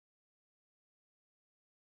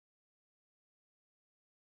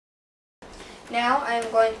Now I'm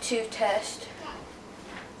going to test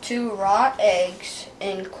 2 raw eggs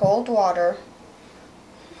in cold water,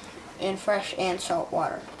 in fresh and salt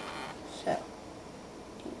water. So,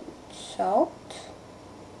 salt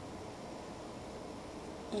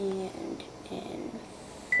and in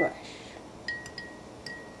fresh.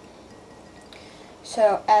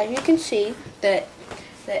 So as you can see, that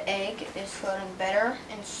the egg is floating better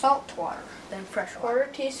in salt water than fresh water.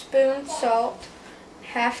 1/4 teaspoon salt,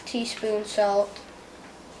 1/2 teaspoon salt,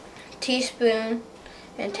 teaspoon,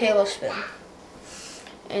 and tablespoon.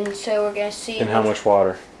 And so we're going to see... And how much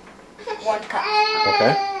water? 1 cup.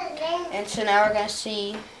 Okay. And so now we're going to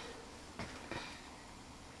see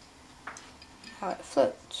how it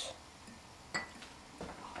floats.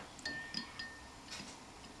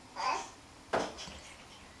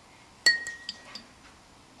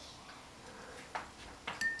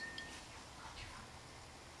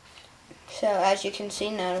 So as you can see,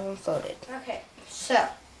 none of them floated. Okay, so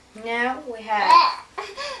now we have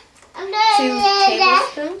 2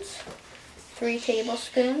 tablespoons, 3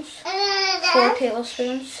 tablespoons, 4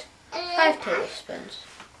 tablespoons, 5 tablespoons.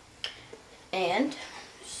 And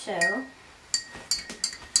so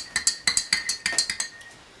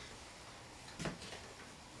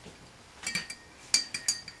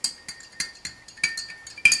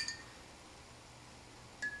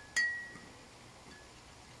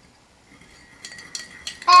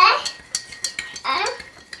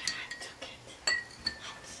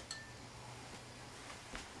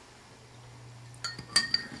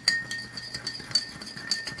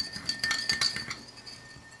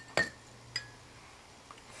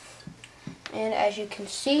and as you can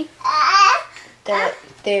see, that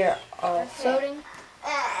they're all floating.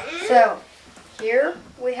 So here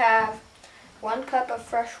we have 1 cup of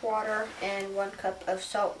fresh water and 1 cup of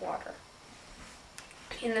salt water.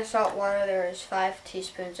 In the salt water there is 5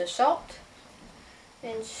 teaspoons of salt.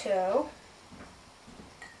 And so,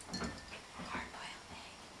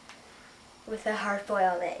 with a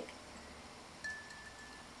hard-boiled egg.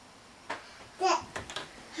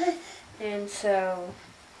 And so,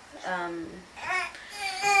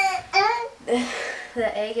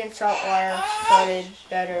 the egg and salt water floated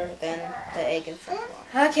better than the egg and salt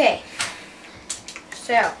water. Okay,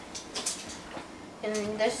 so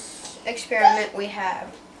in this experiment we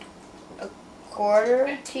have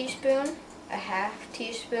 1/4 teaspoon, a 1/2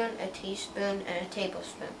 teaspoon, a teaspoon, and a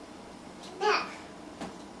tablespoon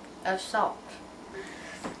of salt.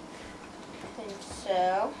 And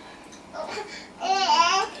so,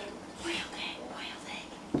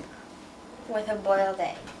 with a boiled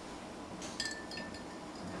egg.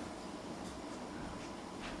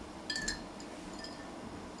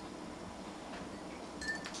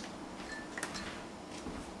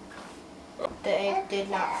 The egg did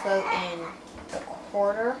not float in a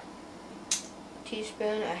 1/4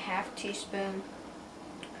 teaspoon, a 1/2 teaspoon,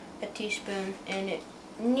 a teaspoon, and it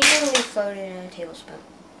nearly floated in a tablespoon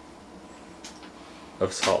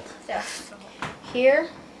Of salt. So here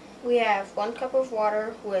we have 1 cup of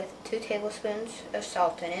water with 2 tablespoons of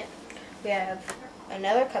salt in it. We have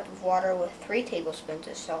another cup of water with 3 tablespoons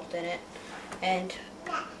of salt in it, and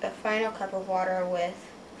a final cup of water with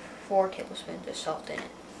 4 tablespoons of salt in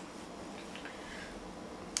it.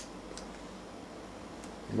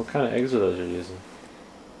 What kind of eggs are those you're using?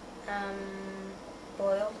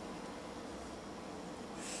 Boiled.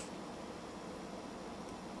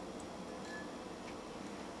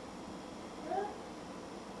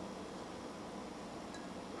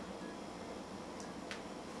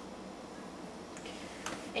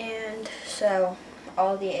 And so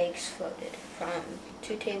all the eggs floated from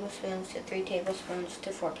 2 tablespoons to 3 tablespoons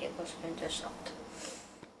to 4 tablespoons of salt.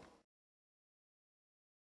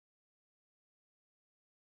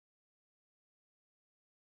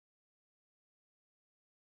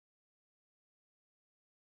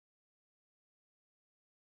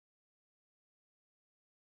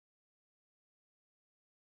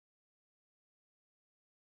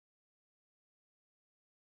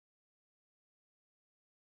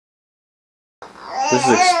 This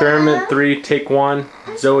is experiment 3, take 1.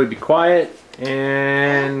 Zoe, be quiet.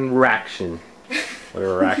 And raction.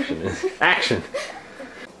 Whatever raction is. Action!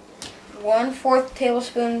 1/4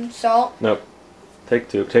 tablespoon salt. Nope. Take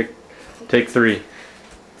 2. Take 3.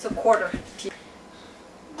 It's a 1/4.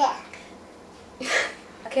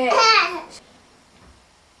 Okay.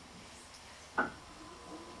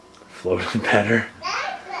 Floated better.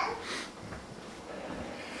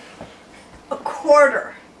 A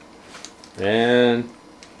 1/4. And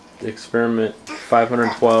experiment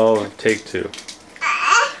 512, take 2.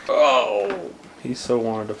 Oh! He's so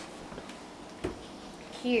wonderful.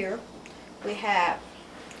 Here we have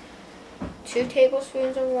 2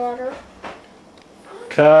 tablespoons of water,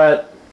 Cut.